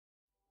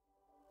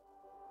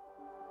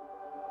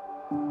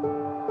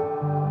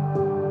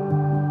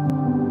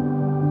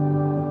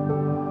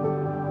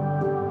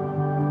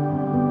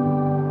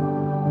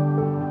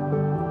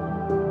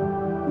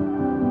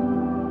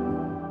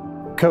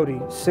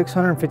Kody,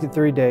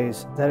 653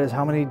 days. That is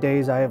how many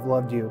days I have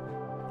loved you.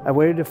 I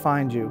waited to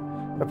find you,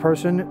 a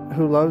person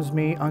who loves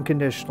me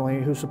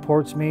unconditionally, who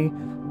supports me,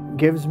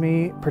 gives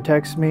me,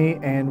 protects me,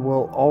 and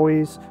will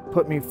always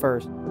put me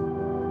first.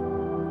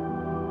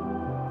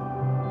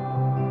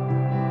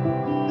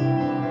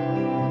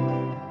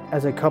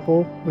 As a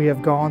couple, we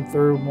have gone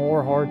through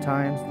more hard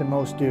times than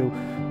most do.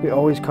 We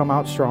always come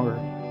out stronger.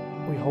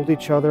 We hold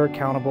each other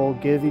accountable,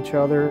 give each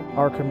other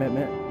our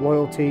commitment,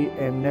 loyalty,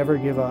 and never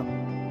give up.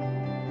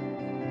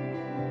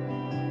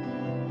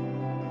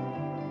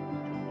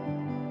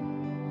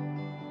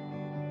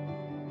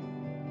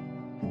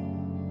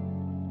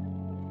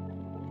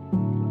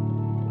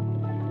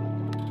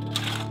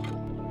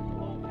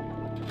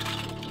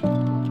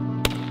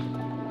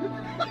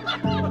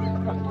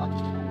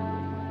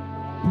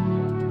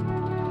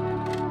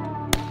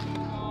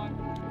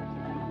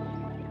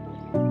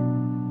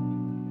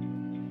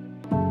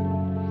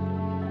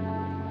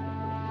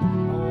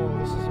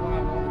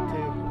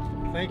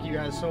 Thank you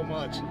guys so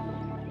much.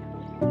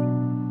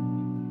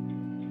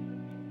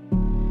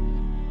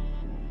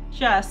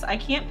 Jess, I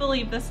can't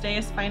believe this day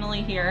is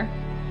finally here.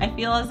 I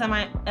feel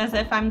as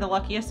if I'm the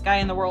luckiest guy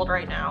in the world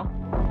right now.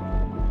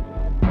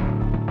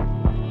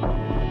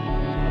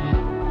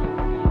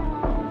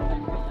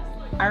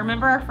 I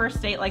remember our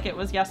first date like it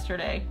was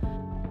yesterday.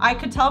 I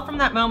could tell from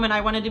that moment I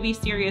wanted to be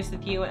serious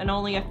with you, and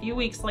only a few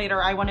weeks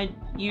later I wanted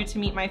you to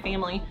meet my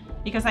family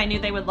because I knew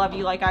they would love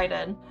you like I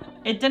did.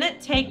 It didn't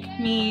take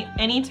me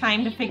any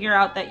time to figure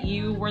out that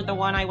you were the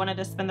one I wanted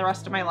to spend the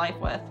rest of my life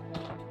with.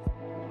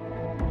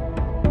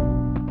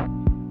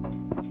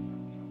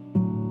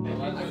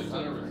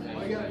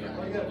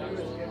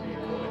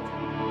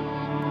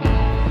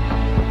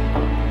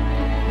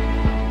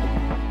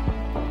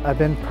 I've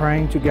been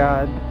praying to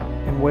God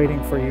and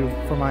waiting for you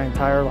for my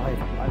entire life.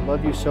 I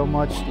love you so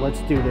much. Let's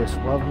do this.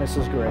 Love,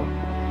 Mrs. Gray.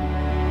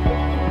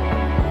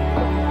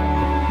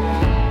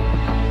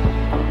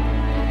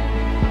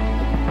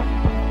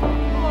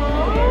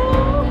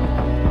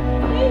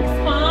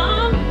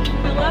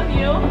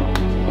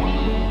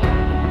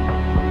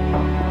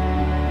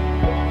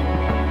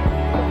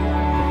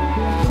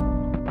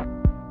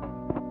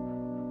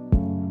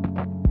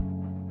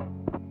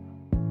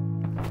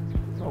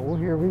 Oh,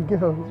 here we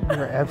go.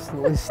 You're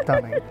absolutely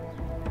stunning.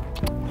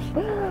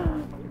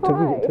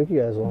 Took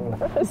you guys long.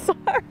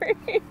 Sorry.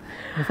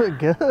 You look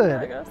good.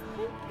 Thank you.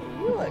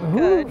 You look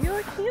good. You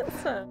look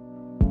handsome.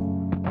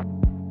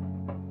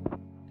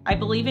 I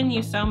believe in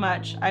you so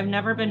much. I've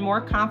never been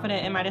more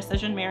confident in my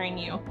decision marrying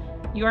you.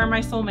 You are my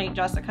soulmate,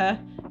 Jessica.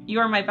 You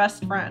are my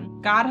best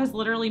friend. God has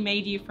literally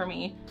made you for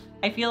me.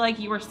 I feel like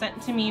you were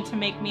sent to me to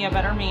make me a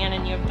better man,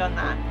 and you have done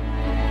that.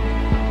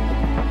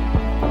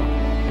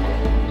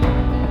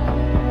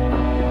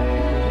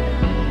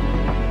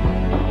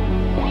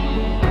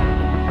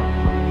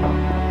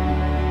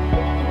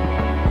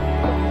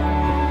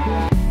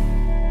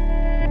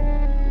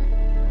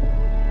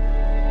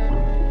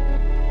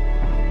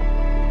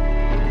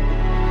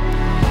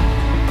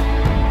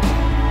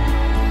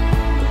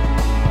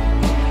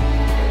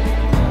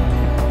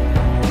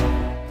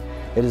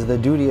 It is the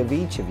duty of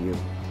each of you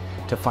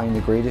to find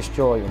the greatest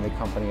joy in the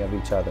company of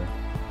each other,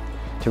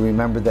 to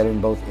remember that in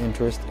both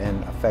interest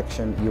and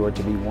affection you are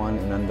to be one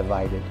and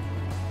undivided.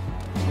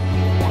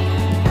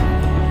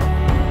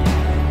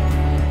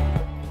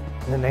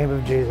 In the name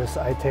of Jesus,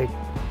 I take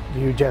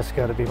you,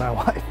 Jessica, to be my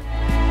wife.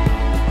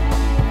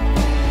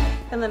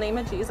 In the name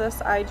of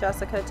Jesus, I,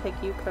 Jessica,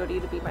 take you, Kody,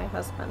 to be my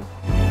husband.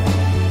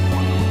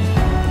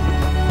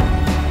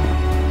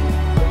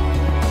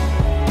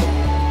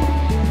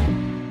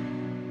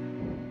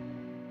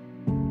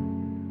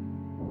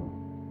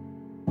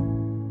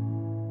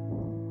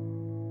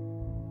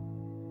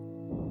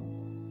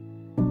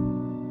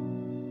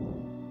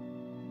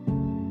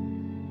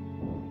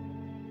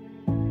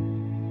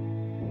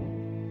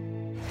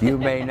 You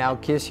may now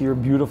kiss your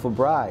beautiful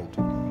bride.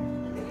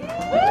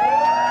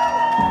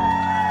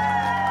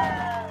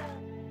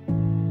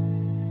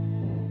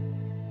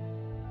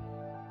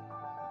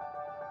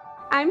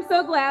 I'm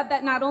so glad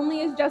that not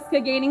only is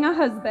Jessica gaining a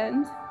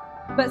husband,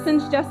 but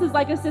since Jess is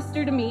like a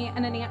sister to me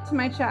and an aunt to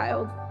my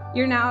child,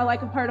 you're now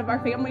like a part of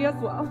our family as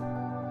well.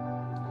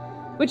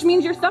 Which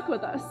means you're stuck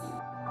with us.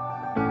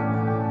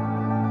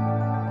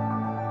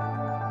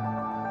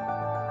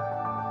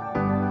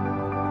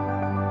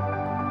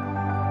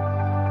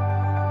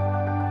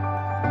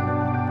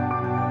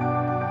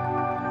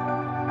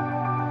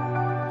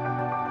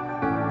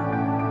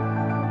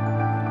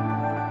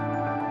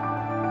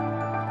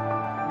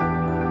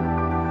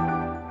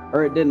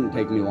 Or it didn't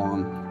take me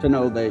long to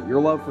know that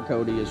your love for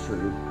Kody is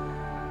true,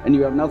 and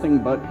you have nothing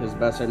but his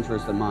best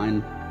interest in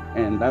mind,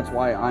 and that's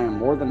why I am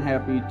more than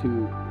happy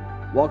to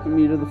welcome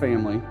you to the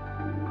family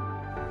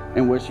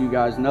and wish you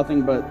guys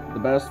nothing but the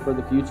best for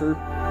the future.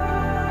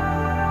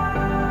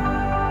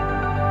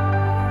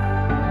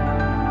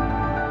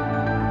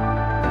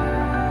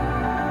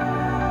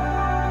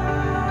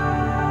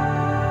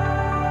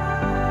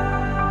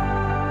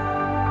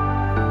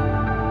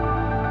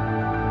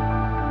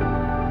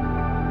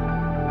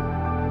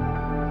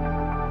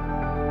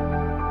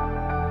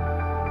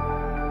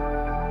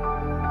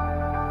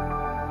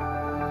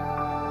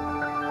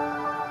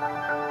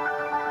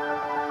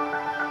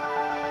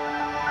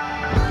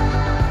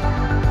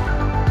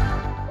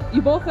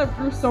 You both have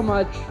grew so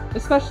much,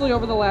 especially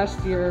over the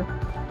last year.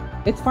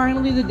 It's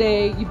finally the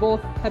day you both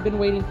have been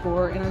waiting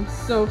for, and I'm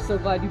so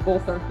glad you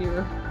both are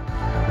here.